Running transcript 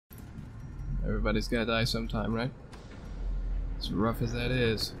Everybody's gotta die sometime, right? As rough as that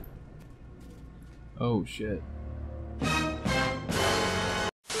is. Oh shit.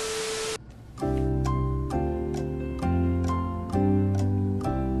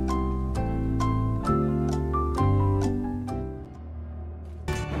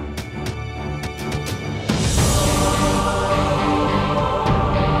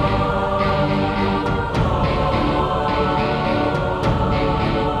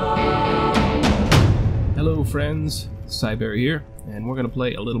 Hello friends, Psyberry here, and we're gonna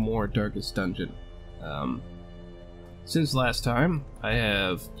play a little more Darkest Dungeon. Since last time, I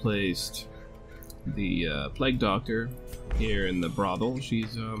have placed the Plague Doctor here in the brothel.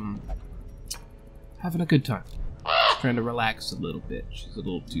 She's having a good time, trying to relax a little bit. She's a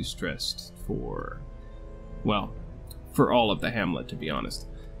little too stressed for, well, for all of the hamlet, to be honest.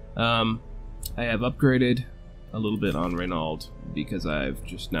 I have upgraded a little bit on Reynald because I've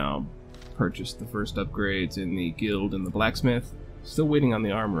just now purchased the first upgrades in the guild and the blacksmith. Still waiting on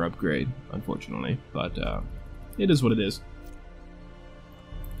the armor upgrade, unfortunately, but it is what it is.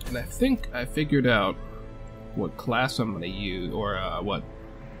 And I think I figured out what class I'm going to use, or what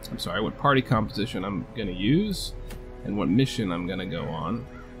party composition I'm going to use, and what mission I'm going to go on.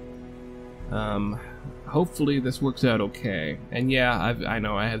 Hopefully this works out okay. And yeah, I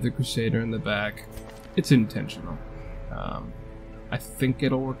know I have the Crusader in the back. It's intentional. I think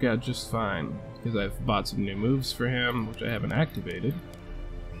it'll work out just fine, because I've bought some new moves for him, which I haven't activated.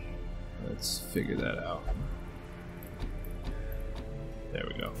 Let's figure that out. There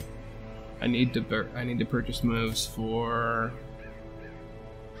we go. I need to purchase moves for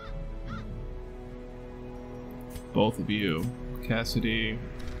both of you, Cassidy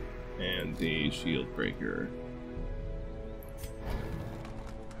and the Shieldbreaker.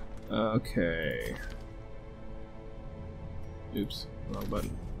 Okay. Oops, wrong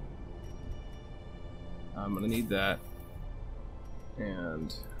button. I'm gonna need that,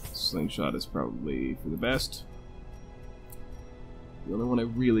 and slingshot is probably for the best. The only one I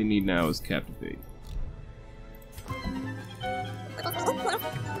really need now is Captivate.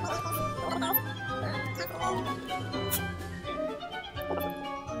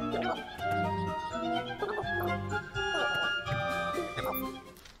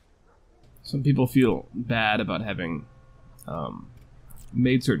 Some people feel bad about having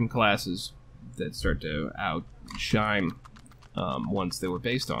made certain classes that start to outshine ones they were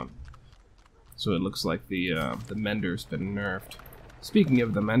based on. So it looks like the Mender's been nerfed. Speaking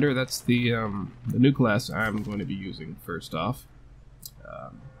of the Mender, that's the new class I'm going to be using first off.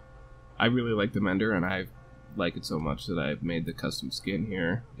 I really like the Mender, and I like it so much that I've made the custom skin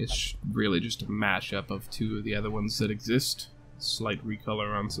here. It's really just a mashup of two of the other ones that exist. Slight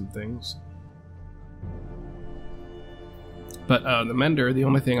recolor on some things. But the Mender, the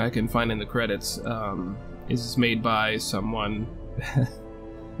only thing I can find in the credits is made by someone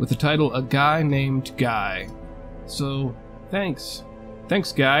with the title A Guy Named Guy. So, thanks.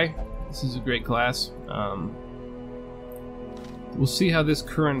 Thanks, Guy. This is a great class. We'll see how this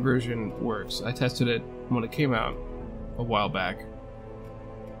current version works. I tested it when it came out a while back.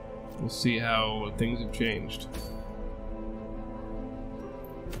 We'll see how things have changed.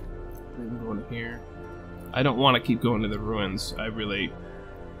 I'm going here. I don't want to keep going to the ruins.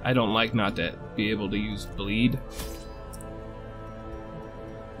 I don't like not to be able to use bleed.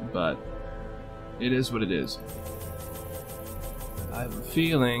 But it is what it is. I have a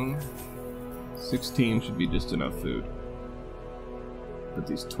feeling 16 should be just enough food. But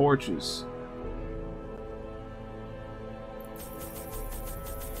these torches...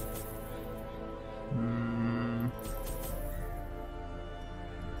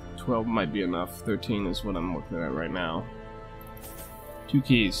 12 might be enough. 13 is what I'm looking at right now. 2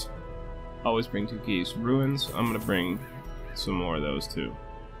 keys. Always bring 2 keys. Ruins, I'm gonna bring some more of those too.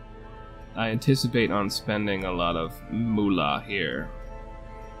 I anticipate on spending a lot of moolah here.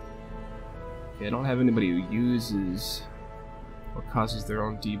 Okay, I don't have anybody who uses or causes their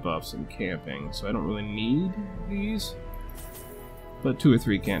own debuffs in camping, so I don't really need these. But 2 or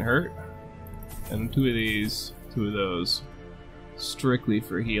 3 can't hurt. And 2 of these, 2 of those. Strictly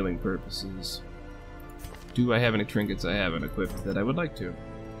for healing purposes. Do I have any trinkets I haven't equipped that I would like to?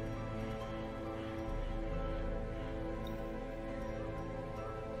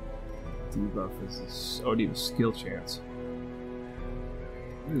 Debuff is oh, debuff skill chance.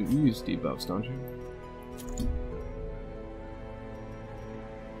 Ooh, you use debuffs, don't you?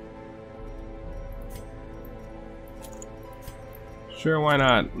 Sure, why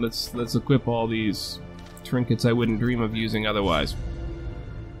not? Let's equip all these trinkets I wouldn't dream of using otherwise.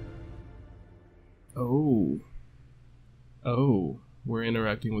 Oh. Oh, we're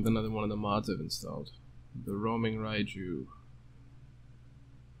interacting with another one of the mods I've installed. The roaming Raiju.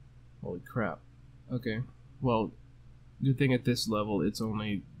 Holy crap. Okay. Well, good thing at this level it's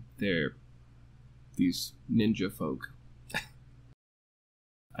only these ninja folk.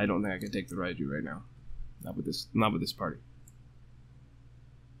 I don't think I can take the Raiju right now. Not with this party.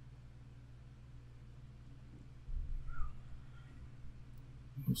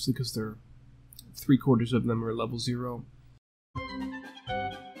 Mostly because they're 3/4 of them are level 0.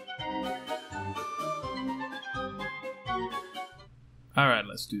 Alright,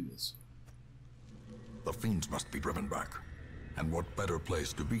 let's do this. The fiends must be driven back. And what better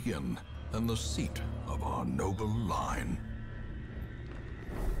place to begin than the seat of our noble line?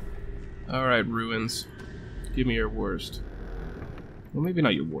 Alright, Ruins. Give me your worst. Well, maybe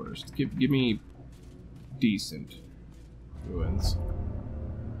not your worst. Give me decent Ruins.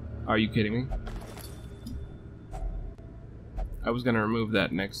 Are you kidding me? I was gonna remove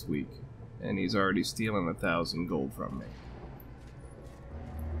that next week, and he's already stealing 1,000 gold from me.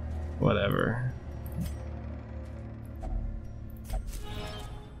 Whatever.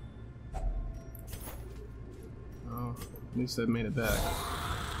 Oh, at least I made it back.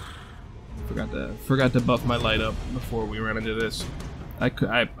 Forgot to buff my light up before we ran into this.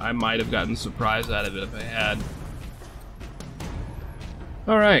 I might have gotten surprise out of it if I had.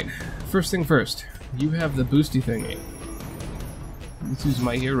 Alright, first thing first. You have the boosty thingy. Let's use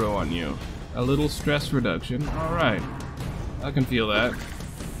my hero on you. A little stress reduction. Alright. I can feel that.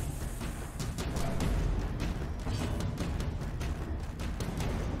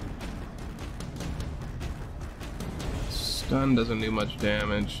 Stun doesn't do much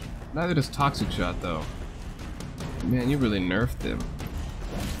damage. Neither does Toxic Shot, though. Man, you really nerfed him.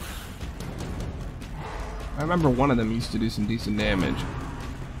 I remember one of them used to do some decent damage.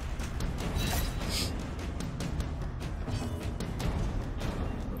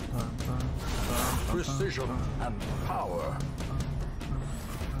 Precision and power.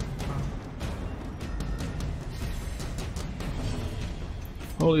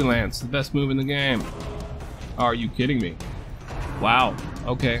 Holy Lance, the best move in the game. Are you kidding me? Wow,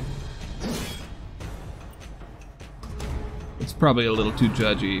 okay. It's probably a little too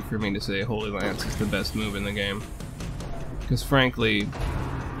judgy for me to say Holy Lance is the best move in the game. Because frankly,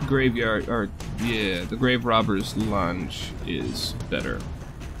 the Grave Robber's Lunge is better.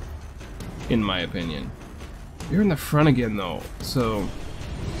 In my opinion. You're in the front again though, so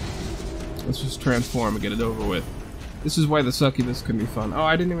let's just transform and get it over with. This is why the Succubus can be fun. Oh,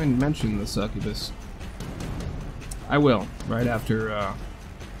 I didn't even mention the Succubus. I will, right after, that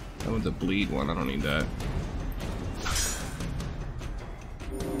one's a bleed one, I don't need that.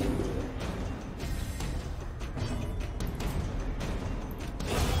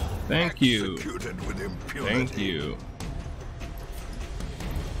 Thank you. Thank you.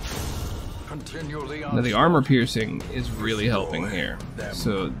 Now the armor piercing is really helping here,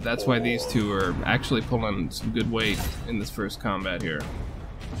 so that's why these two are actually pulling some good weight in this first combat here.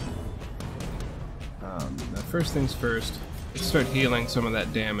 Now first things first, let's start healing some of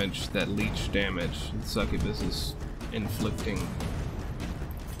that damage, that leech damage that Succubus is inflicting.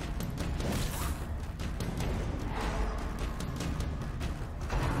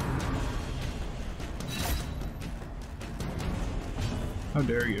 How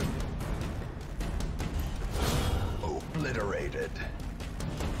dare you? Obliterated.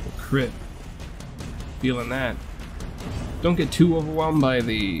 Crit. Feeling that. Don't get too overwhelmed by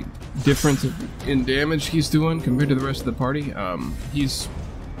the difference in damage he's doing compared to the rest of the party. He's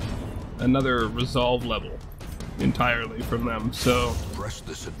another resolve level entirely from them, so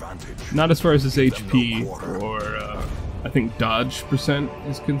not as far as his HP or I think dodge percent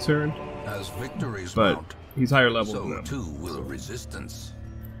is concerned, but he's higher level than them. Too will resistance.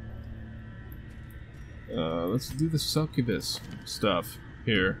 Let's do the Succubus stuff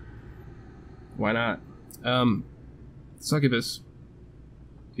here. Why not? Succubus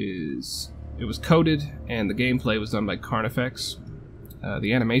it was coded, and the gameplay was done by Carnifex.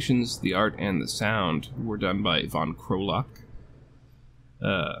 The animations, the art, and the sound were done by Von Krolak.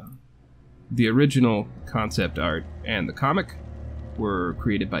 The original concept art and the comic were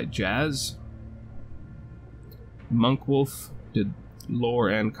created by Jazz. Monkwolf did lore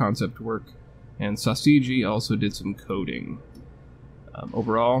and concept work, and Sasiji also did some coding.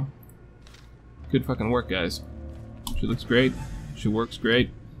 Overall, good fucking work, guys. She looks great. She works great.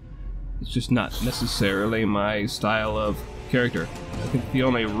 It's just not necessarily my style of character. I think the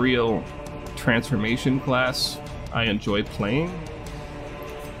only real transformation class I enjoy playing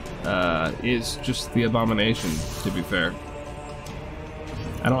is just the Abomination, to be fair.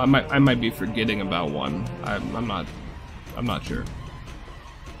 I might be forgetting about one. I'm not sure.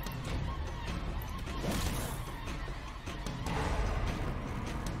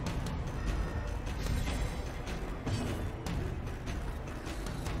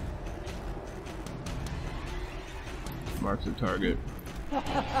 Marks a target.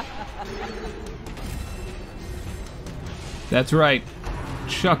 That's right.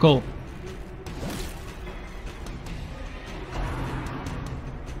 Chuckle.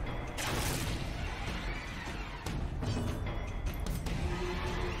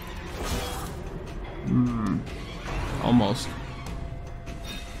 Almost.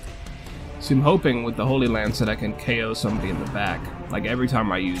 See, I'm hoping with the Holy Lance that I can KO somebody in the back, like every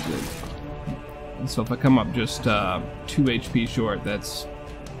time I use it. And so if I come up just 2 HP short, that's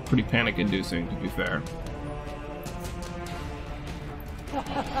pretty panic-inducing, to be fair.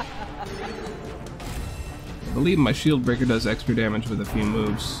 I believe my Shieldbreaker does extra damage with a few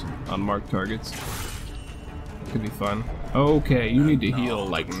moves on marked targets. Could be fun. Okay, you need to heal,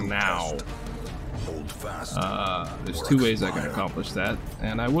 like, now. There's 2 ways I can accomplish that,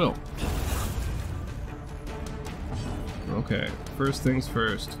 and I will. Okay, first things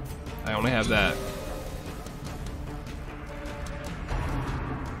first. I only have that.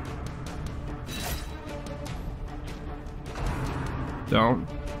 Don't.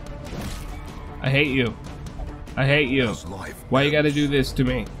 I hate you. I hate you. Why you gotta do this to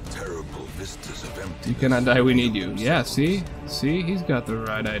me? You cannot die, we need you. Yeah, see? See? He's got the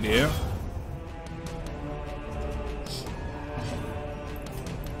right idea.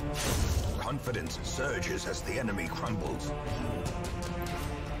 Confidence surges as the enemy crumbles.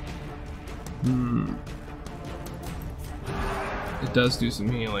 It does do some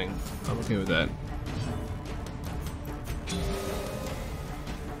healing. I'm okay with that.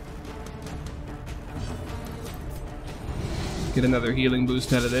 Get another healing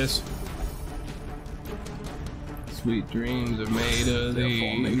boost out of this. Sweet dreams are made of Their these.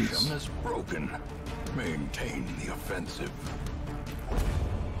 formation is broken. Maintain the offensive.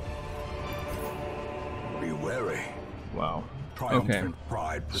 Be wary. Wow. Okay. Triumphant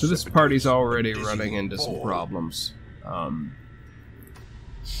pride So this precipitates party's already a dizzying running into some fall. problems.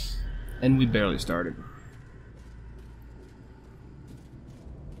 And we barely started.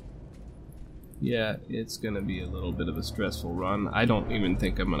 Yeah, it's gonna be a little bit of a stressful run. I don't even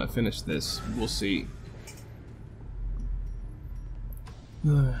think I'm gonna finish this. We'll see.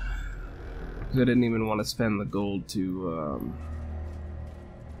 Because I didn't even want to spend the gold to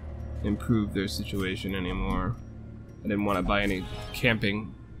improve their situation anymore. I didn't want to buy any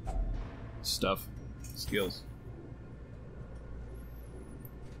camping stuff, skills.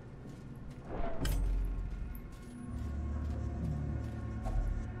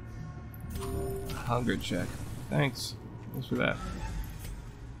 Hunger check. Thanks. Thanks for that.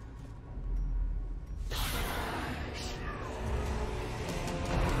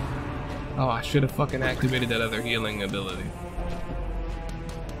 Oh, I should have fucking activated that other healing ability.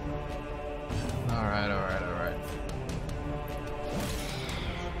 Alright, alright, alright.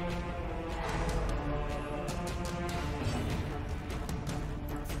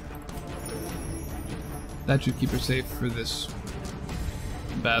 That should keep her safe for this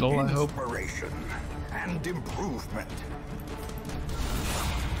battle, I hope. Inspiration and improvement.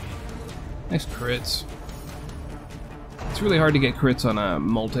 Nice crits. It's really hard to get crits on a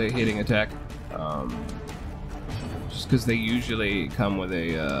multi-hitting attack, just because they usually come with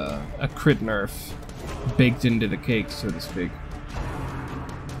a crit nerf baked into the cake, so to speak.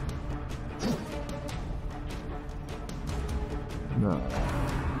 No.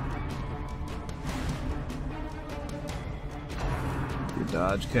 Good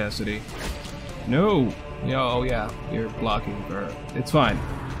dodge, Cassidy. No! Oh yeah, you're blocking her. It's fine.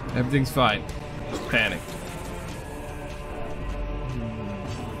 Everything's fine. Just panicked.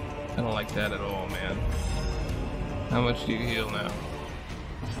 I don't like that at all, man. How much do you heal now?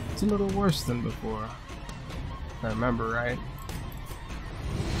 It's a little worse than before. If I remember right.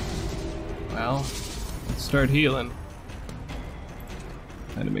 Well, let's start healing.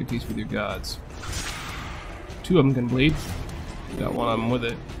 How to make peace with your gods. 2 of them can bleed. Got 1 of them with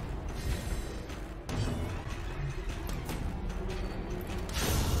it.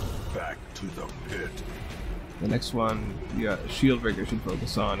 Back to the pit. The next one, yeah, Shieldbreaker should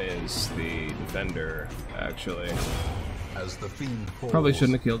focus on is the Defender, actually. As the fiend falls, Probably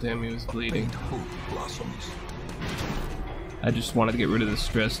shouldn't have killed him, he was bleeding. faint hope blossoms. I just wanted to get rid of the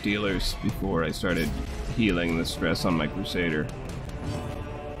stress dealers before I started healing the stress on my Crusader.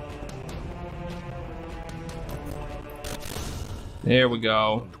 There we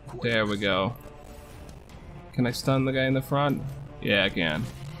go. There we go. Can I stun the guy in the front? Yeah, I can.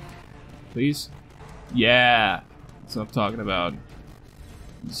 Please? Yeah! That's what I'm talking about.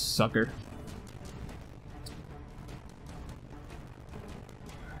 You sucker.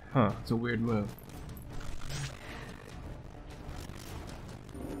 Huh, it's a weird move.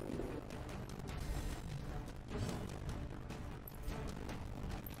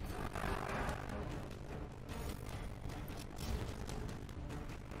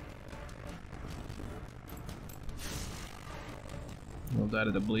 die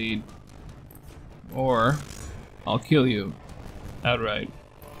to the bleed. Or I'll kill you outright.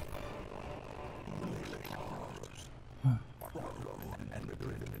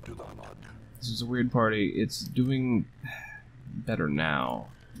 This is a weird party. It's doing better now,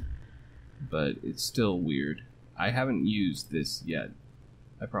 but it's still weird. I haven't used this yet.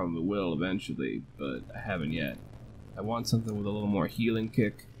 I probably will eventually, but I haven't yet. I want something with a little more healing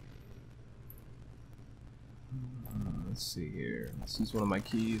kick. Let's see here. Let's use one of my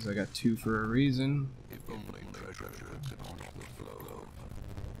keys. I got 2 for a reason.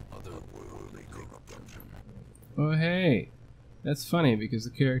 Oh hey! That's funny because the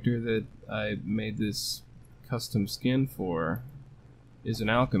character that I made this custom skin for is an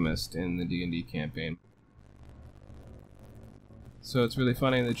alchemist in the D&D campaign. So it's really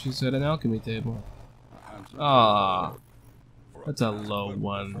funny that she's at an alchemy table. Ah, that's a low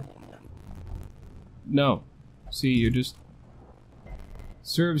one. No. See, you just...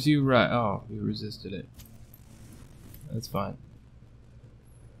 serves you right. Oh, you resisted it. That's fine.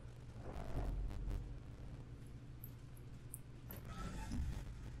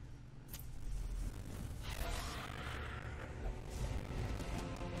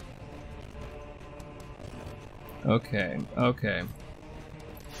 Okay, okay.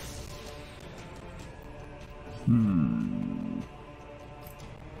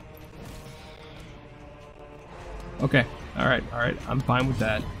 Okay, alright, I'm fine with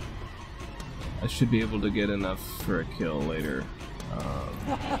that. I should be able to get enough for a kill later.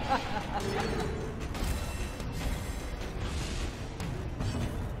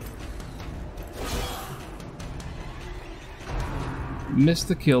 Missed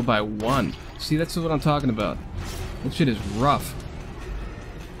the kill by 1. See, that's what I'm talking about. That shit is rough.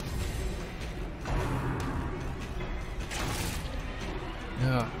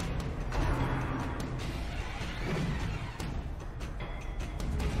 Yeah.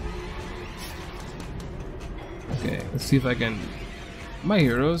 Okay, let's see if I can... My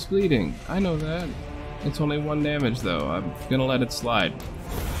hero's bleeding. I know that. It's only 1 damage though. I'm gonna let it slide.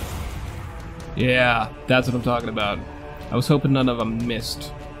 Yeah, that's what I'm talking about. I was hoping none of them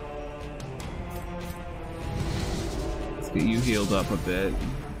missed. Let's get you healed up a bit.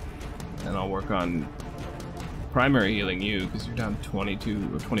 And I'll work on primary healing you, because you're down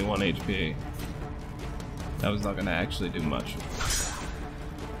 22 or 21 HP. That was not gonna actually do much.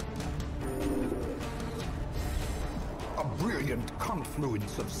 A brilliant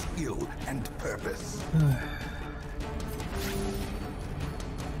confluence of skill and purpose.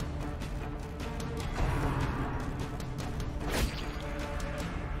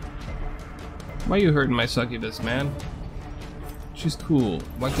 Why are you hurting my succubus, man? She's cool.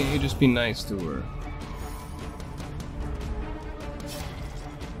 Why can't you just be nice to her?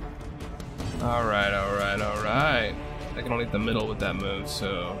 Alright, alright, alright. I can only hit the middle with that move,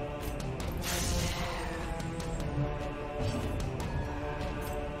 so...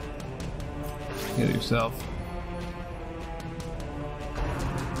 Heal yourself.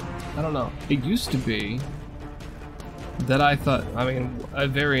 I don't know. It used to be that I thought, I mean, a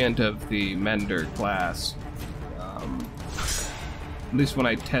variant of the Mender class, at least when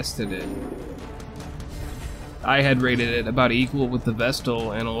I tested it, I had rated it about equal with the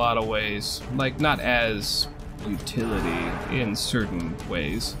Vestal in a lot of ways. Like, not as utility in certain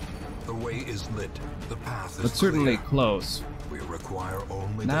ways. The way is lit. The path is but certainly clear. Close. We require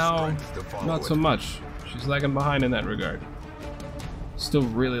only Now, the strength to follow not so it. much. She's lagging behind in that regard. Still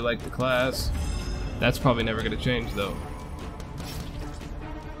really like the class. That's probably never going to change, though.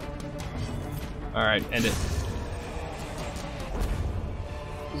 Alright, end it.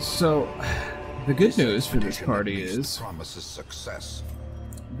 So, the good news for this party is promises success.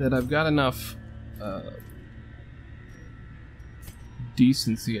 that I've got enough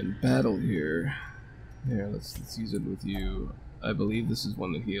decency in battle here. Here, let's use it with you. I believe this is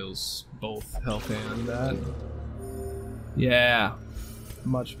one that heals both health and that. Yeah,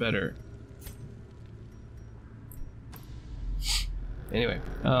 much better. Anyway,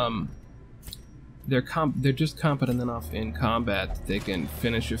 they're just competent enough in combat that they can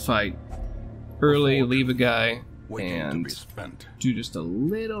finish a fight early, leave a guy, and do just a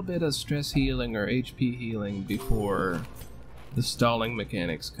little bit of stress healing or HP healing before the stalling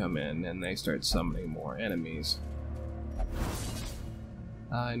mechanics come in and they start summoning more enemies.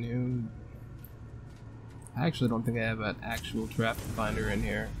 I actually don't think I have an actual trap finder in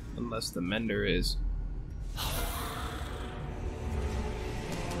here, unless the Mender is.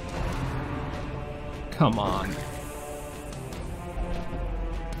 Come on.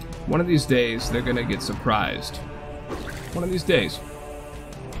 One of these days, they're gonna get surprised. One of these days.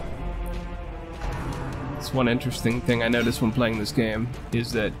 It's That's one interesting thing I noticed when playing this game,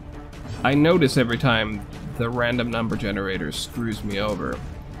 is that I notice every time the random number generator screws me over,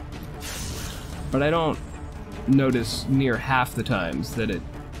 but I don't notice near half the times that it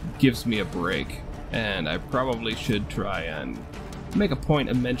gives me a break, and I probably should try and make a point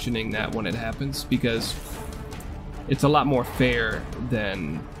of mentioning that when it happens, because it's a lot more fair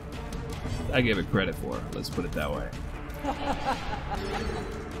than I give it credit for, let's put it that way.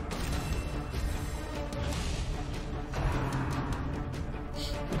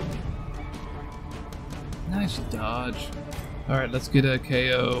 Nice dodge. Alright, let's get a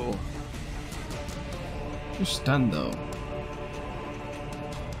KO. You're stunned though.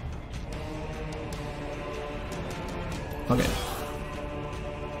 Fuck it.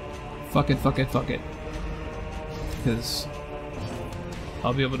 Fuck it, fuck it, fuck it. Because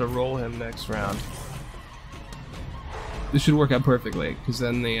I'll be able to roll him next round. This should work out perfectly, because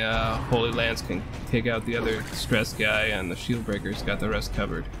then the Holy Lance can take out the other stress guy, and the Shieldbreaker's got the rest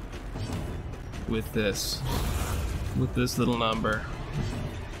covered. With this little number.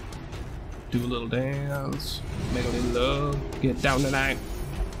 Do a little dance, make a little love, get down tonight.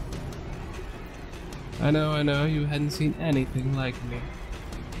 I know, you hadn't seen anything like me.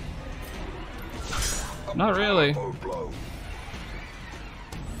 Not really.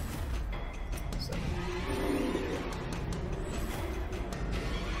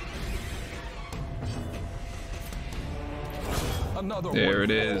 There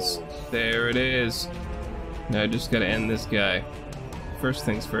it is. There it is. Now I just gotta end this guy. First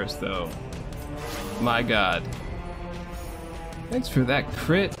things first, though. My god. Thanks for that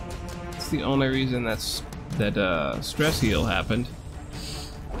crit. It's the only reason that stress heal happened.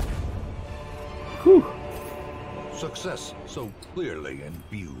 Whew. Success so clearly in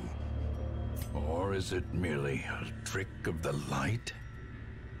view. Or is it merely a trick of the light?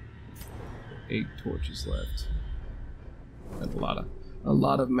 8 torches left. And a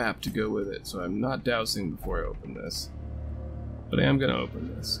lot of map to go with it, so I'm not dousing before I open this. But I am gonna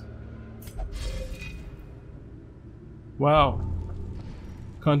open this. Wow.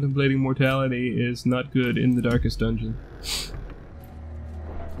 Contemplating mortality is not good in the darkest dungeon.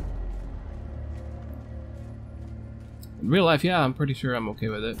 In real life, yeah, I'm pretty sure I'm okay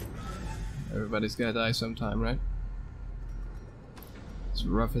with it. Everybody's gotta die sometime, right? As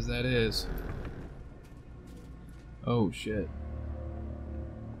rough as that is. Oh shit.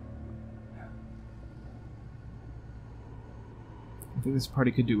 I think this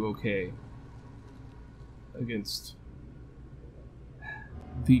party could do okay against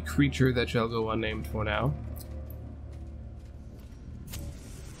the creature that shall go unnamed for now.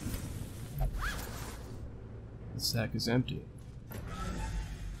 The sack is empty.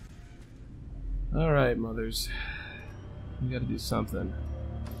 Alright, mothers. We gotta do something.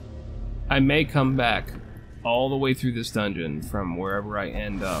 I may come back all the way through this dungeon from wherever I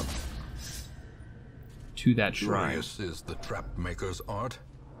end up to that shrine. Curious is the trap maker's art,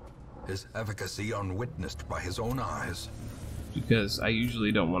 his efficacy unwitnessed by his own eyes. Because I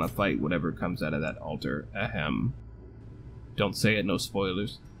usually don't want to fight whatever comes out of that altar. Ahem. Don't say it, no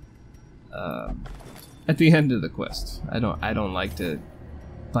spoilers. At the end of the quest, I don't like to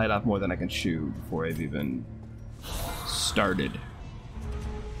bite off more than I can chew before I've even started.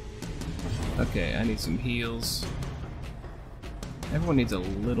 Okay, I need some heals. Everyone needs a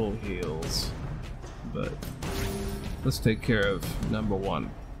little heals, but let's take care of number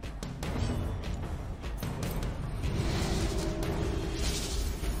one.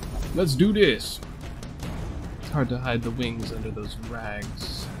 Let's do this! It's hard to hide the wings under those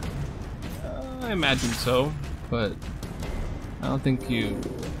rags. I imagine so, but I don't think you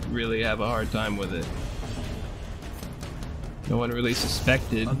really have a hard time with it. No one really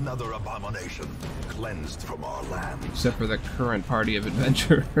suspected. Another abomination cleansed from our land. Except for the current party of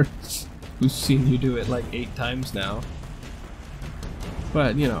adventurers who's seen you do it like 8 times now.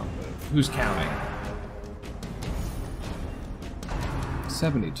 But, you know, who's counting?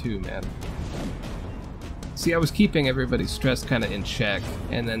 72, man. See, I was keeping everybody's stress kind of in check,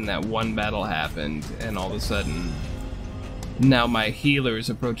 and then that one battle happened, and all of a sudden, now my healer is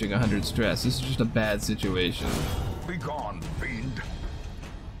approaching 100 stress. This is just a bad situation. Be gone, fiend.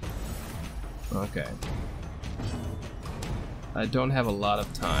 Okay. I don't have a lot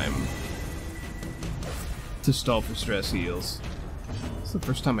of time to stall for stress heals. It's the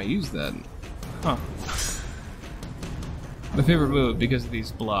first time I used that. Huh. My favorite move because of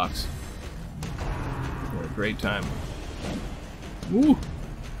these blocks. They're a great time. Woo!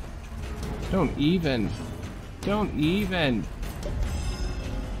 Don't even. Don't even.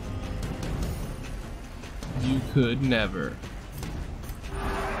 You could never.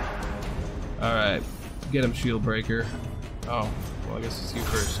 Alright. Get him, Shieldbreaker. Oh, well, I guess it's you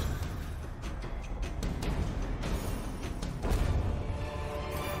first.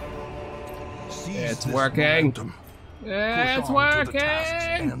 It's working. It's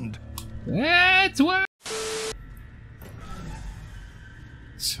working. It's working.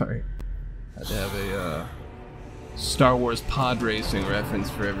 Sorry, I had to have a Star Wars pod racing reference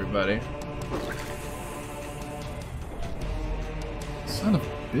for everybody. Son of a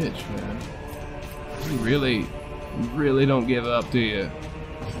bitch, man. You really don't give up, do you?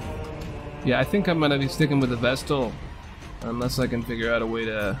 Yeah, I think I'm gonna be sticking with the Vestal, unless I can figure out a way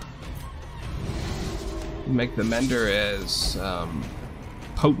to make the Mender as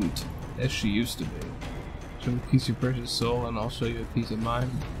potent as she used to be. Show me a piece of your precious soul, and I'll show you a piece of mine.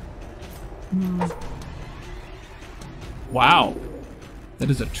 Wow,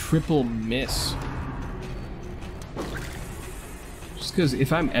 that is a triple miss. Just because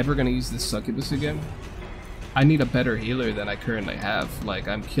if I'm ever gonna use this Succubus again, I need a better healer than I currently have. Like,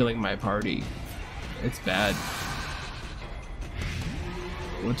 I'm killing my party. It's bad.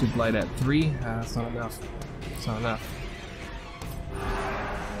 What's your blight at? 3? That's not enough. It's not enough.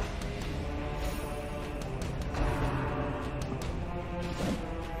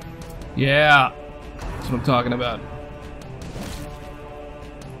 Yeah, that's what I'm talking about.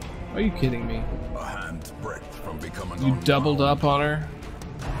 Are you kidding me? A hand's breadth from becoming You doubled up on her?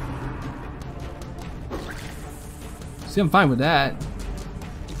 See, I'm fine with that.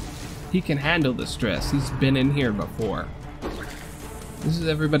 He can handle the stress. He's been in here before. This is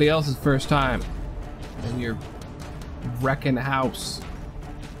everybody else's first time. And you're wrecking the house.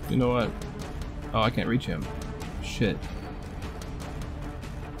 You know what? Oh, I can't reach him. Shit.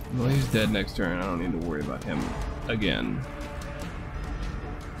 Well, he's dead next turn. I don't need to worry about him again.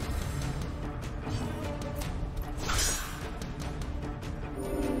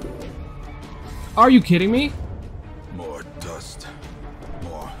 Are you kidding me? More dust,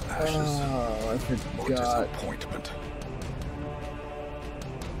 more ashes, Oh, I more forgot. disappointment.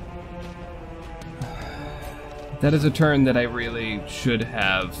 That is a turn that I really should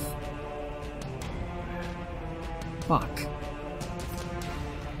have. Fuck.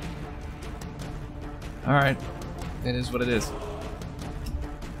 Alright. It is what it is.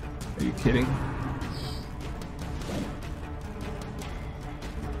 Are you kidding?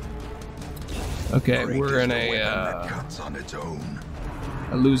 Okay, we're in a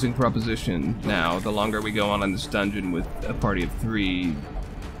losing proposition now. The longer we go on in this dungeon with a party of 3,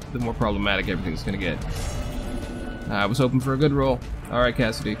 the more problematic everything's gonna get. I was hoping for a good roll. Alright,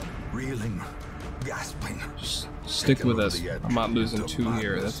 Cassidy. Reeling, gasping. Just stick with us. I'm not losing 2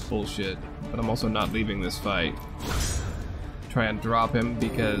 here. That's bullshit. But I'm also not leaving this fight. Try and drop him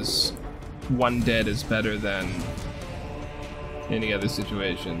because 1 dead is better than any other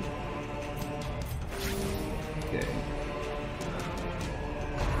situation. Okay.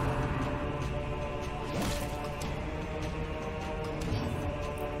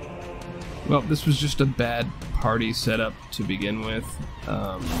 Well, this was just a bad party setup to begin with.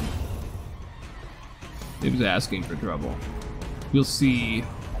 It was asking for trouble. We'll see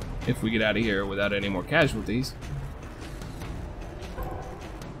if we get out of here without any more casualties.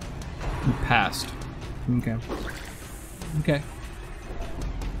 We passed. Okay. Okay.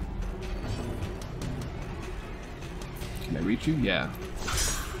 Can I reach you? Yeah.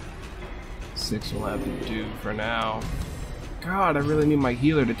 6 will have to do for now. God, I really need my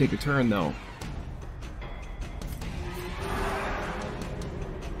healer to take a turn, though.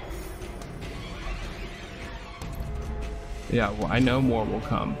 Yeah, well, I know more will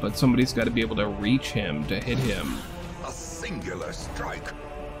come, but somebody's got to be able to reach him to hit him. A singular strike.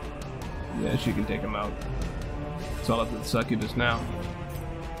 Yeah, she can take him out. It's all up to the Succubus now.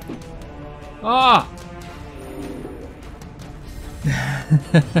 Ah!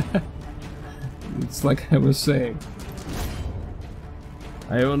 It's like I was saying.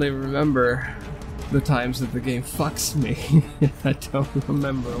 I only remember the times that the game fucks me. I don't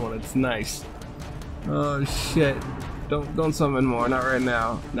remember when it's nice. Oh shit. Don't summon more, not right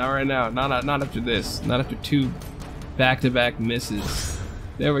now. Not right now. Not after this. Not after 2 back-to-back misses.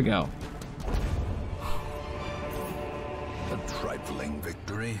 There we go. A trifling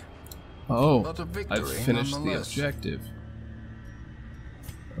victory. Oh, But a victory I've finished the nonetheless. objective.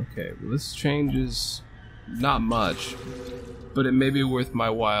 Okay, well this changes not much, but it may be worth my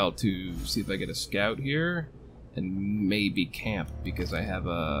while to see if I get a scout here and maybe camp, because I have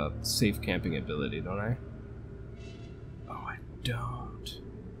a safe camping ability, don't I? Oh, I don't.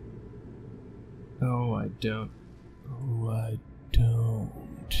 Oh, I don't. Oh, I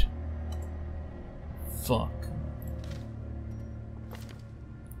don't. Fuck.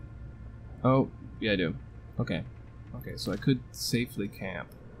 Oh, Yeah, I do. Okay. Okay, so I could safely camp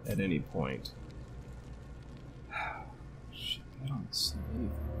at any point. Shit, I don't see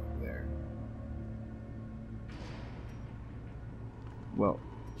anything there. Well,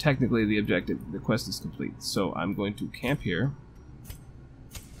 technically the quest is complete, so I'm going to camp here.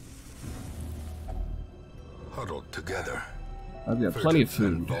 Huddled together. I've got plenty of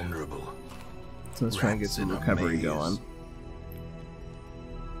food. Vulnerable. So let's try and get some recovery going.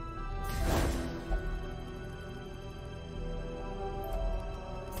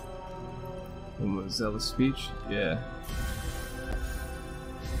 Zealous speech? Yeah.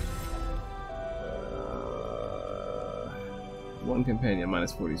 One companion,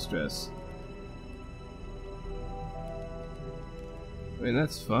 minus 40 stress. I mean,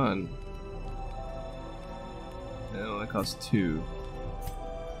 that's fun. It only costs 2.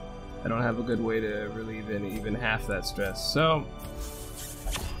 I don't have a good way to relieve even half that stress, so...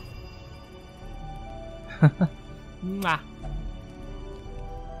 Mwah.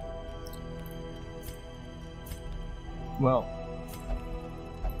 Well,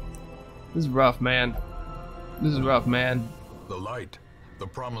 this is rough, man. This is rough, man. The light, the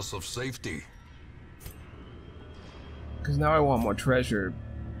promise of safety. Because now I want more treasure.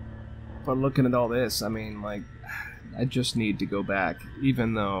 But looking at all this, I mean, like, I just need to go back.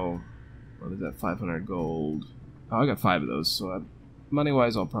 Even though, what is that, 500 gold? Oh, I got 5 of those, so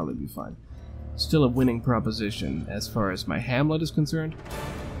money-wise, I'll probably be fine. Still a winning proposition as far as my hamlet is concerned.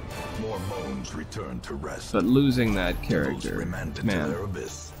 More moans return to rest. But losing that character, man.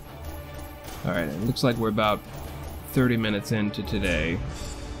 Alright, it looks like we're about 30 minutes into today.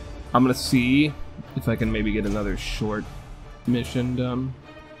 I'm gonna see if I can maybe get another short mission done.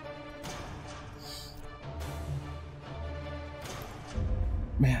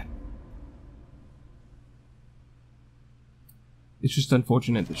 Man. It's just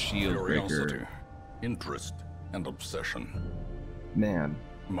unfortunate the Shieldbreaker. Interest and obsession. Man.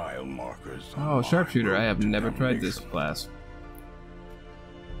 Mile markers. Oh, Sharpshooter. I have never tried this class.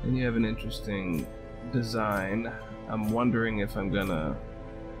 And you have an interesting design. I'm wondering if I'm gonna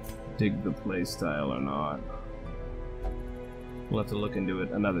dig the playstyle or not. We'll have to look into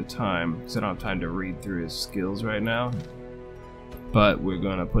it another time, because I don't have time to read through his skills right now. But we're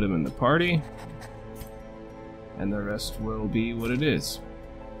gonna put him in the party, and the rest will be what it is.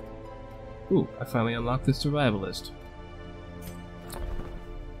 Ooh, I finally unlocked the Survivalist.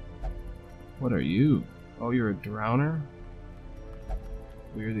 What are you? Oh, you're a drowner?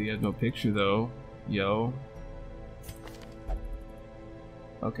 Weird that you had no picture, though. Yo.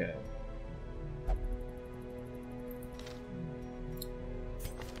 Okay.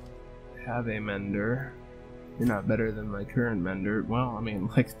 Have a Mender. You're not better than my current Mender. Well, I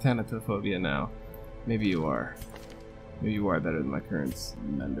mean, like Thanatophobia now. Maybe you are. Maybe you are better than my current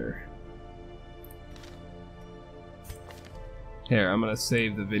Mender. Here, I'm gonna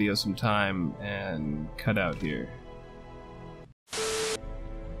save the video some time and cut out here.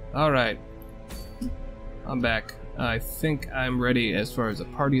 Alright. I'm back. I think I'm ready as far as the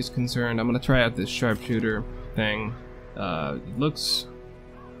party is concerned. I'm gonna try out this Sharpshooter thing. It looks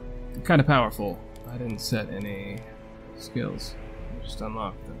kind of powerful. I didn't set any skills. I just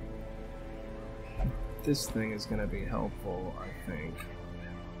unlocked them. This thing is gonna be helpful, I think.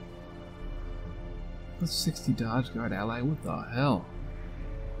 That's 60 dodge guard ally? What the hell?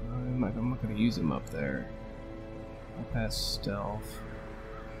 I'm not gonna use him up there. I'll pass stealth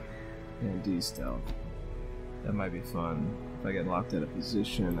and D-stealth. That might be fun. If I get locked out of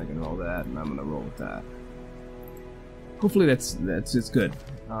position, I can roll that, and I'm gonna roll with that. Hopefully it's good.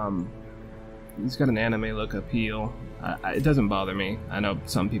 He's got an anime look appeal. It doesn't bother me. I know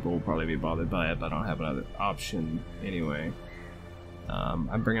some people will probably be bothered by it, but I don't have another option anyway.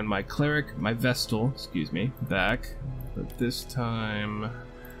 I'm bringing my cleric, my Vestal, excuse me, back, but this time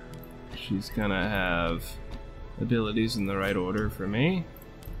she's gonna have abilities in the right order for me.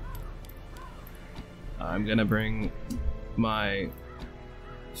 I'm gonna bring my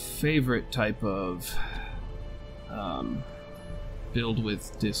favorite type of build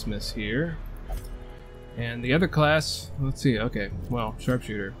with Dismiss here. And the other class, let's see, okay, well,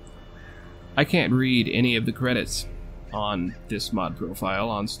 Sharpshooter. I can't read any of the credits on this mod profile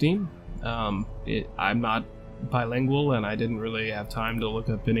on Steam. I'm not bilingual, and I didn't really have time to look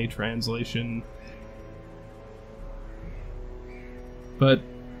up any translation. But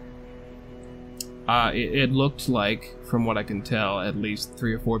it looked like, from what I can tell, at least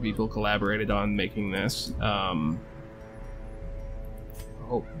 3 or 4 people collaborated on making this.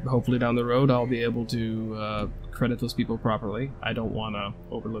 Hopefully down the road I'll be able to credit those people properly. I don't want to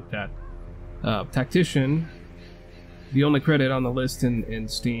overlook that. Tactician The only credit on the list in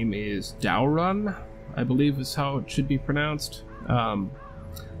Steam is Dowrun, I believe is how it should be pronounced.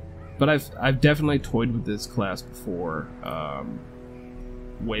 But I've definitely toyed with this class before,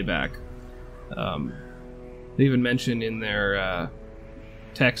 way back. They even mentioned in their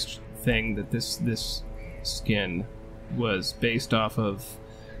text thing that this skin was based off of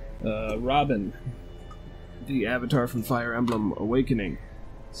Robin, the avatar from Fire Emblem Awakening.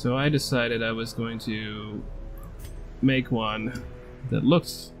 So I decided I was going to make one that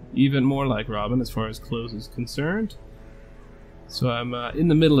looks even more like Robin as far as clothes is concerned. So I'm in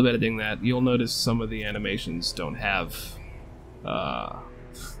the middle of editing that. You'll notice some of the animations don't have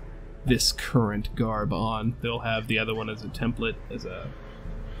this current garb on. They'll have the other one as a template, as a,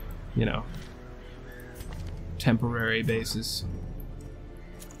 you know, temporary basis.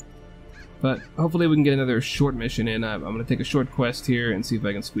 But hopefully we can get another short mission in. I'm going to take a short quest here and see if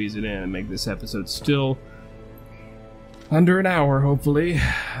I can squeeze it in and make this episode still under an hour, hopefully.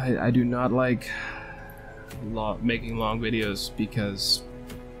 I do not like making long videos because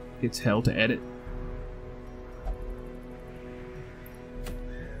it's hell to edit.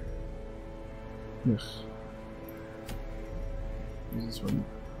 Ugh. Is this one?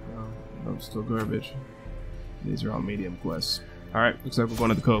 Oh, still garbage. These are all medium quests. Alright, looks like we're going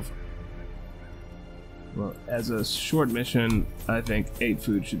to the cove. Well, as a short mission, I think 8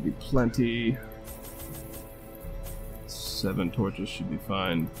 food should be plenty. 7 torches should be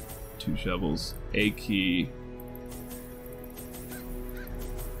fine. 2 shovels. A key.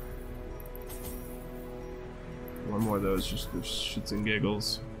 One more of those just for shits and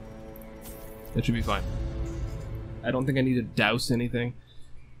giggles. That should be fine. I don't think I need to douse anything.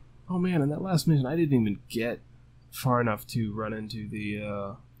 Oh man, in that last mission I didn't even get far enough to run into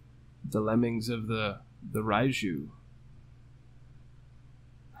the lemmings of the Raiju.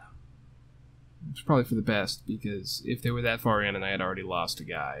 It's probably for the best, because if they were that far in and I had already lost a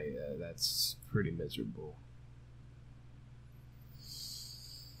guy, that's pretty miserable.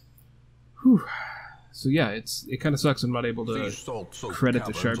 Whew. So yeah, it kind of sucks I'm not able to credit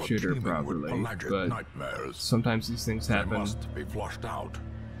the sharpshooter properly, but sometimes these things happen. Must be flushed out.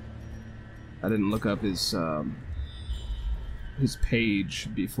 I didn't look up his page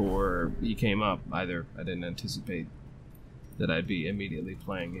before he came up either. I didn't anticipate that I'd be immediately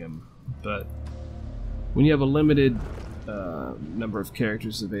playing him. But when you have a limited number of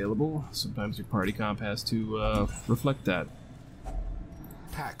characters available, sometimes your party comp has to reflect that.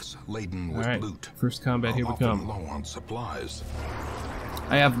 Packs laden with loot. First combat, here we come. Low on supplies.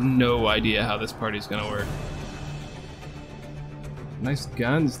 I have no idea how this party's gonna work. Nice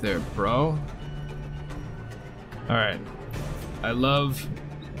guns there, bro. Alright. I love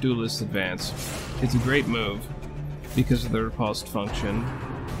Duelist Advance. It's a great move because of the repulsed function.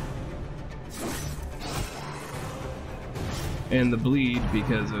 And the bleed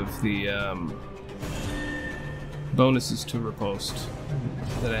because of the bonuses to repulsed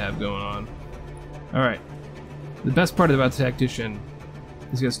that I have going on. Alright. The best part about Tactician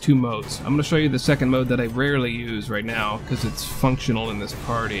is he has 2 modes. I'm going to show you the second mode that I rarely use right now because it's functional in this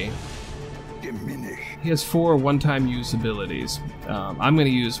party. Diminish. He has 4 one-time use abilities. I'm going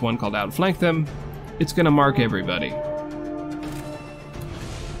to use one called Outflank Them. It's going to mark everybody.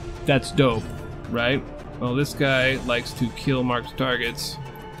 That's dope, right? Well, this guy likes to kill marked targets.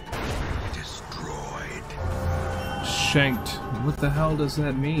 Destroyed. Shanked. What the hell does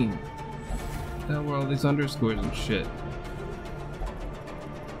that mean? What the hell were all these underscores and shit?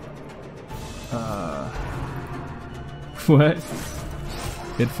 What?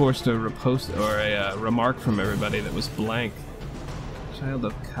 It forced a riposte or a remark from everybody that was blank. Child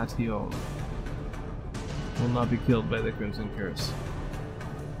of Cation will not be killed by the Crimson Curse.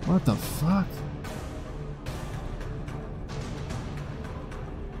 What the fuck?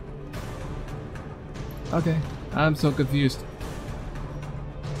 Okay, I'm so confused.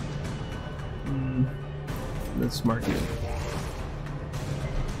 Let's mark you.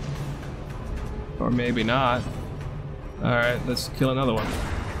 Or maybe not. Alright, let's kill another one.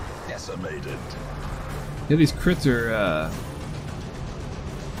 Decimated. Yeah, these crits are,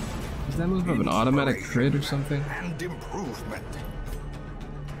 does that move have an automatic crit or something? And improvement.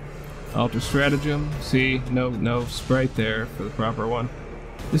 Alter Stratagem. See? No sprite there for the proper one.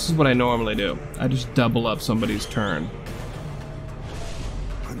 This is what I normally do. I just double up somebody's turn.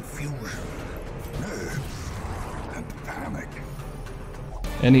 Confusion. Nerves. And panic.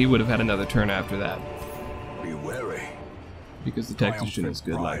 And he would have had another turn after that. Be wary. Because the Tactician is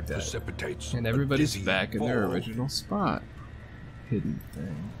good like that. And everybody's back in their original spot. Hidden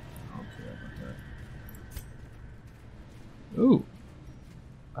thing. I don't care about that. Ooh.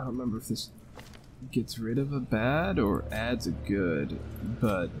 I don't remember if this... gets rid of a bad or adds a good,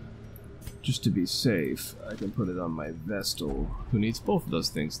 but just to be safe, I can put it on my Vestal, who needs both of those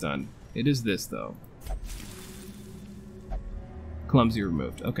things done. It is this, though. Clumsy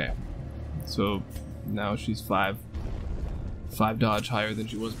removed. Okay. So now she's 5 dodge higher than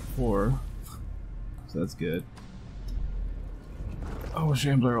she was before. So that's good. Oh,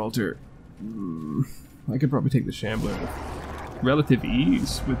 Shambler Altar. I could probably take the Shambler with relative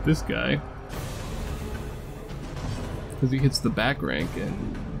ease with this guy. Because he hits the back rank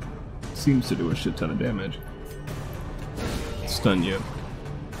and seems to do a shit ton of damage. Stun you.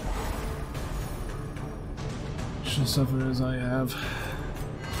 Shall suffer as I have.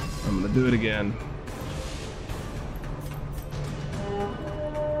 I'm gonna do it again.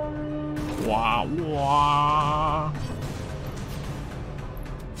 Wah wah.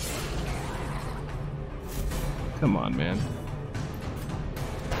 Come on, man.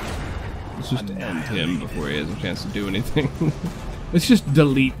 Let's just end him before he has a chance to do anything. Let's just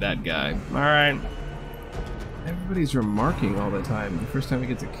delete that guy. Alright. Everybody's remarking all the time the first time he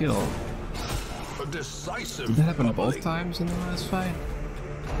gets a kill. Did that happen both times in the last fight?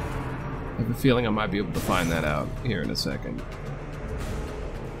 I have a feeling I might be able to find that out here in a second.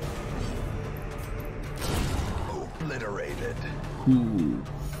 Obliterated. Ooh.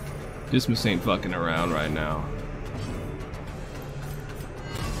 Dismas ain't fucking around right now.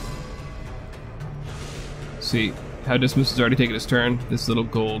 See how Dismas has already taken his turn? This little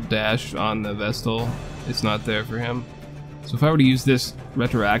gold dash on the Vestal, it's not there for him. So if I were to use this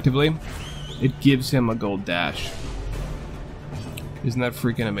retroactively, it gives him a gold dash. Isn't that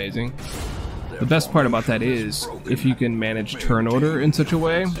freaking amazing? The best part about that is, if you can manage turn order in such a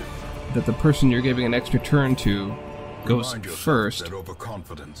way that the person you're giving an extra turn to goes first,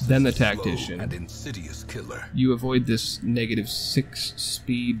 then the Tactician, you avoid this -6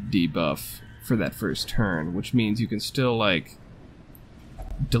 speed debuff for that first turn, which means you can still, like,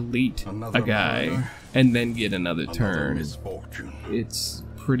 delete a guy and then get another turn. It's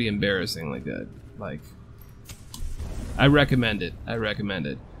pretty embarrassing like that. Like, I recommend it. I recommend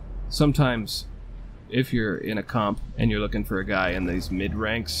it. Sometimes, if you're in a comp and you're looking for a guy in these mid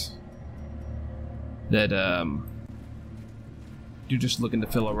ranks that you're just looking to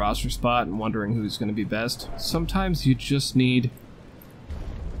fill a roster spot and wondering who's going to be best, sometimes you just need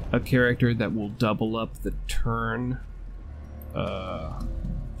a character that will double up the turn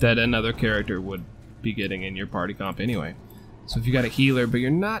that another character would be getting in your party comp anyway. So if you got a healer, but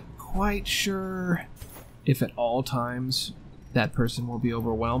you're not quite sure if at all times that person will be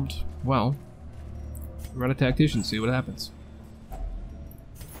overwhelmed, well, run a Tactician, see what happens.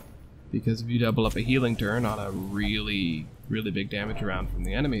 Because if you double up a healing turn on a really big damage round from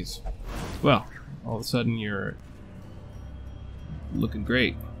the enemies, well, all of a sudden you're looking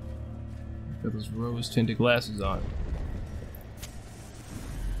great. Got those rose-tinted glasses on.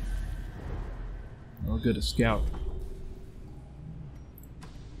 Oh, good, a scout.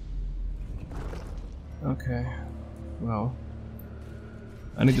 Okay, well,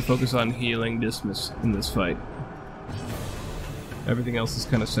 I need to focus on healing Dismas in this fight. Everything else is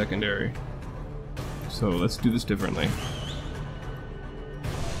kind of secondary. So let's do this differently.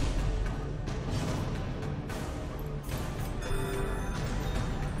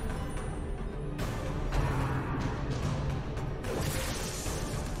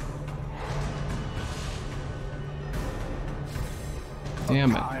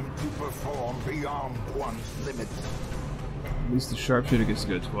 Damn it. Time to perform beyond one's limits. At least the sharpshooter gets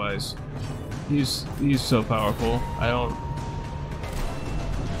to go twice. He's so powerful. I don't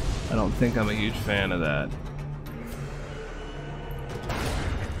think I'm a huge fan of that.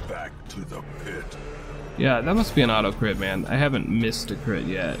 Back to the pit. Yeah, that must be an auto crit, man. I haven't missed a crit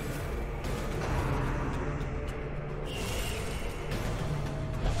yet.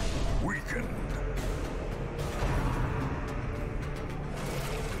 Weakened.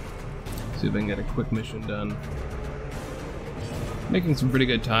 See if I can get a quick mission done. Making some pretty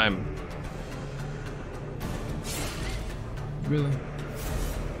good time. Really?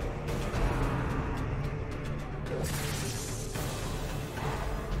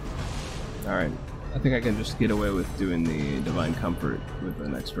 Alright, I think I can just get away with doing the Divine Comfort with the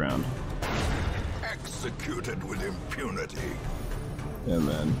next round. Executed with impunity. Yeah,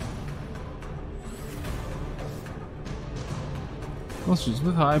 man. Monsters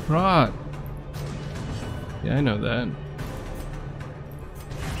with high prot. Yeah, I know that.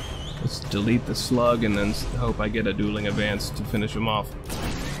 Let's delete the slug and then hope I get a dueling advance to finish him off.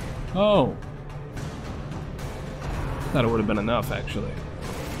 Oh! Thought it would have been enough, actually.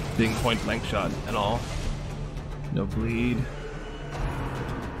 Being point blank shot and all. No bleed.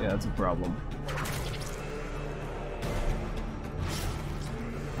 Yeah, that's a problem.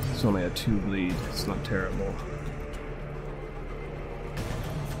 It's only a 2 bleed. It's not terrible.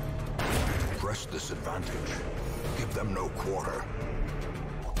 Press this advantage. Give them no quarter.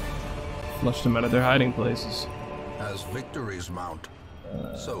 Flushed them out of their hiding places. As victories mount,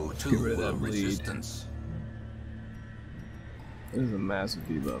 so get too rid of will that bleed. resistance. This is a massive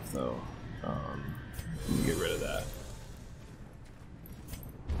debuff, though. Let me get rid of that.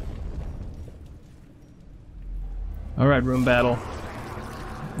 Alright, room battle.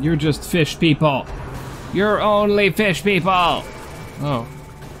 You're just fish people. You're only fish people! Oh.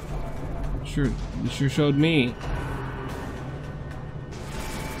 Sure, you sure showed me.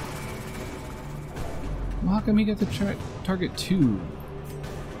 Well, how come he got the target 2?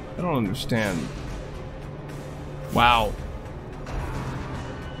 I don't understand. Wow.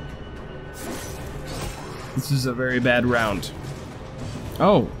 This is a very bad round.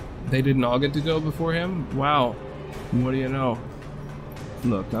 Oh, they didn't all get to go before him? Wow. What do you know?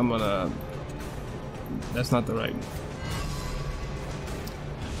 Look, I'm gonna... That's not the right...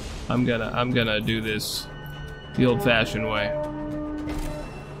 I'm gonna do this the old-fashioned way.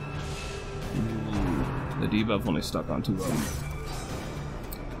 Ooh, the debuff only stuck on 2 of them.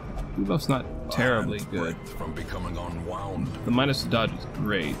 Debuff's not terribly good. From becoming unwound. The minus to dodge is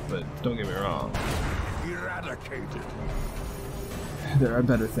great, but don't get me wrong. Eradicated. There are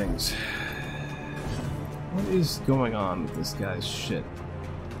better things. What is going on with this guy's shit?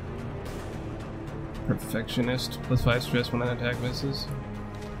 Perfectionist, +5 stress when an attack misses.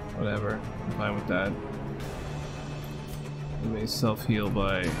 Whatever, I'm fine with that. You may self-heal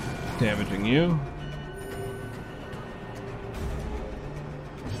by damaging you.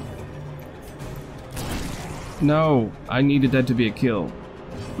 No, I needed that to be a kill.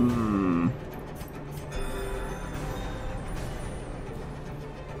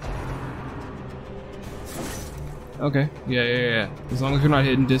 Okay, yeah. As long as you're not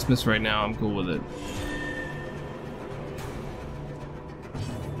hitting dismiss right now, I'm cool with it.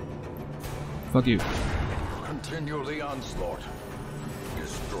 Fuck you. Continue the onslaught.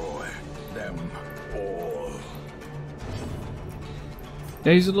 Destroy them all.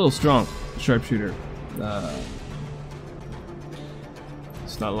 Yeah, he's a little strong, sharpshooter.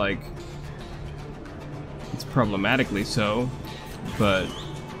 It's not like it's problematically so, but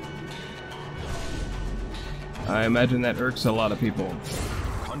I imagine that irks a lot of people.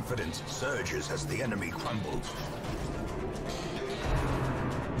 Confidence surges as the enemy crumbles.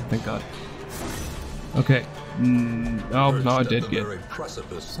 Thank God. Okay. Oh, no, I did get...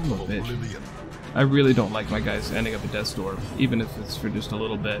 Son of a bitch. I really don't like my guys ending up at Death's Door, even if it's for just a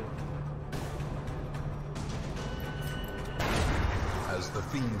little bit. As the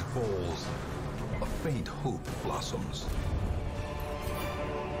fiend falls, a faint hope blossoms.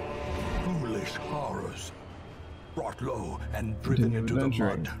 Foolish horrors, brought low and driven into the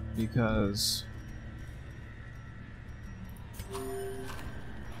mud. Because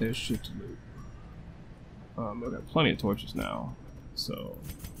there's shit to loot. I've got plenty of torches now, so...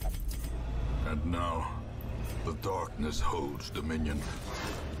 And now, the darkness holds dominion.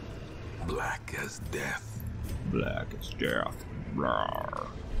 Black as death. Black as death. Rawr.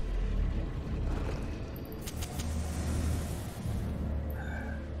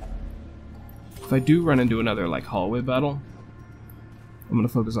 If I do run into another, like, hallway battle, I'm gonna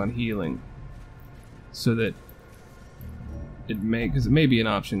focus on healing. So that it may... because it may be an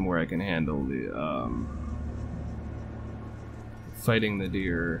option where I can handle the, fighting the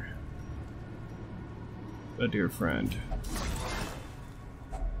dear... a dear friend.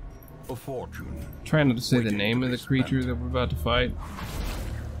 A fortune. Trying not to say the name of the creature that we're about to fight,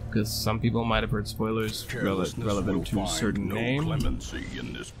 because some people might have heard spoilers relevant to a certain name. Clemency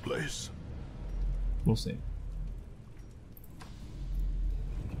in this place. We'll see.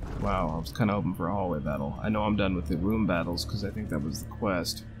 Wow, I was kind of hoping for a hallway battle. I know I'm done with the room battles because I think that was the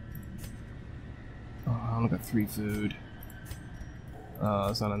quest. Oh, I only got 3 food.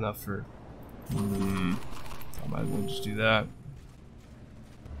 That's not enough for... I might as well just do that.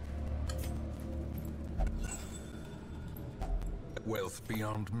 Wealth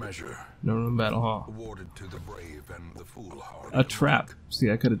beyond measure. No room battle, huh? Awarded to the brave and the foolhardy. A trap. See,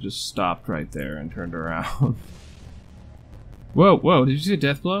 I could have just stopped right there and turned around. Whoa, did you see a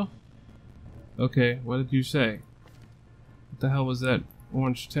death blow? Okay, what did you say? What the hell was that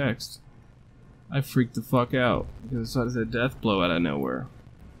orange text? I freaked the fuck out because I thought it said death blow out of nowhere.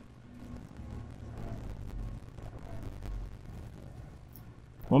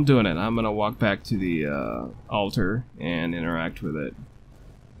 Well, I'm doing it. I'm gonna walk back to the altar and interact with it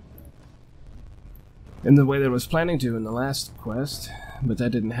in the way that I was planning to in the last quest, but that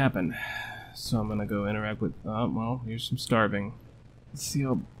didn't happen. So I'm gonna go interact with... well, here's some starving. Let's see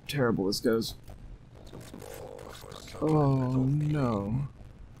how terrible this goes. Oh no.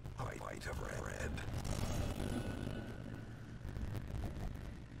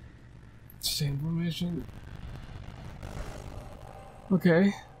 Same formation.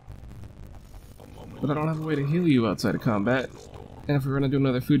 Okay. But I don't have a way to heal you outside of combat. And if we're gonna do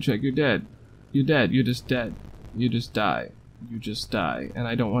another food check, you're dead. You're dead. You're just dead. You just die. You just die. And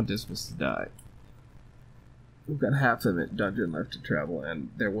I don't want Dismas to die. We've got half of it dungeon left to travel,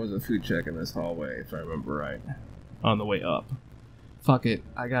 and there was a food check in this hallway, if I remember right. On the way up. Fuck it.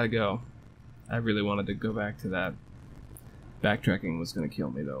 I gotta go. I really wanted to go back to that. Backtracking was gonna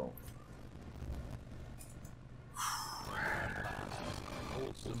kill me, though.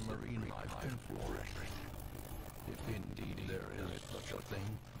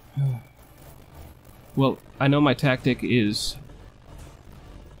 Well, I know my tactic is,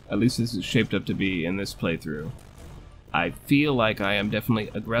 at least this is shaped up to be in this playthrough. I feel like I am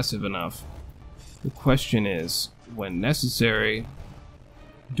definitely aggressive enough. The question is, when necessary,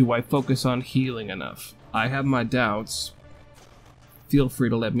 do I focus on healing enough? I have my doubts. Feel free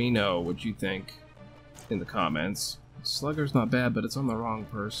to let me know what you think in the comments. Slugger's not bad, but it's on the wrong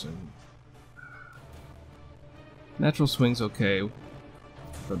person. Natural Swing's okay,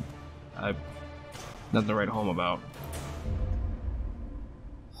 but I've nothing to write home about.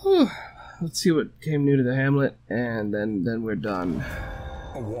 Let's see what came new to the hamlet, and then we're done.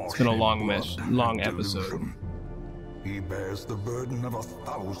 It's been a long episode. He bears the burden of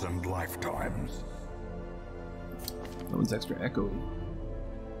 1,000 lifetimes. That one's extra echoey.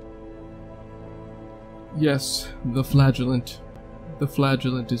 Yes, the flagellant. The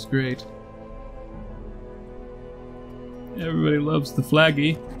flagellant is great. Everybody loves the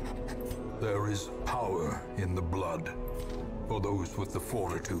flaggy. There is power in the blood for those with the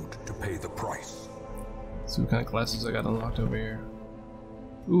fortitude to pay the price. See what kind of classes I got unlocked over here.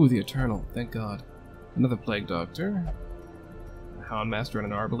 Ooh, the Eternal, thank God. Another Plague Doctor. A Houndmaster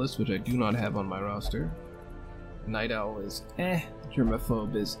and an Arbalist, which I do not have on my roster. Night Owl is eh.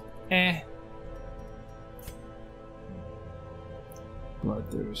 Germaphobe is eh.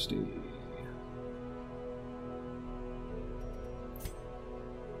 Bloodthirsty.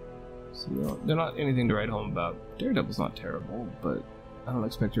 So, they're not anything to write home about. Daredevil's not terrible, but I don't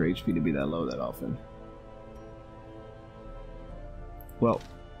expect your HP to be that low that often. Well,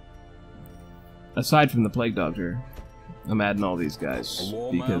 aside from the Plague Doctor, I'm adding all these guys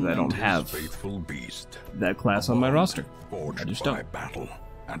because I don't have that class on my roster. I just don't. Battle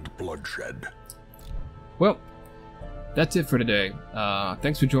and bloodshed. Well, that's it for today.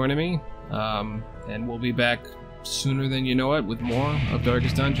 Thanks for joining me, and we'll be back sooner than you know it with more of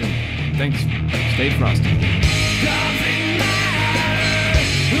Darkest Dungeon. Thanks. Stay frosty.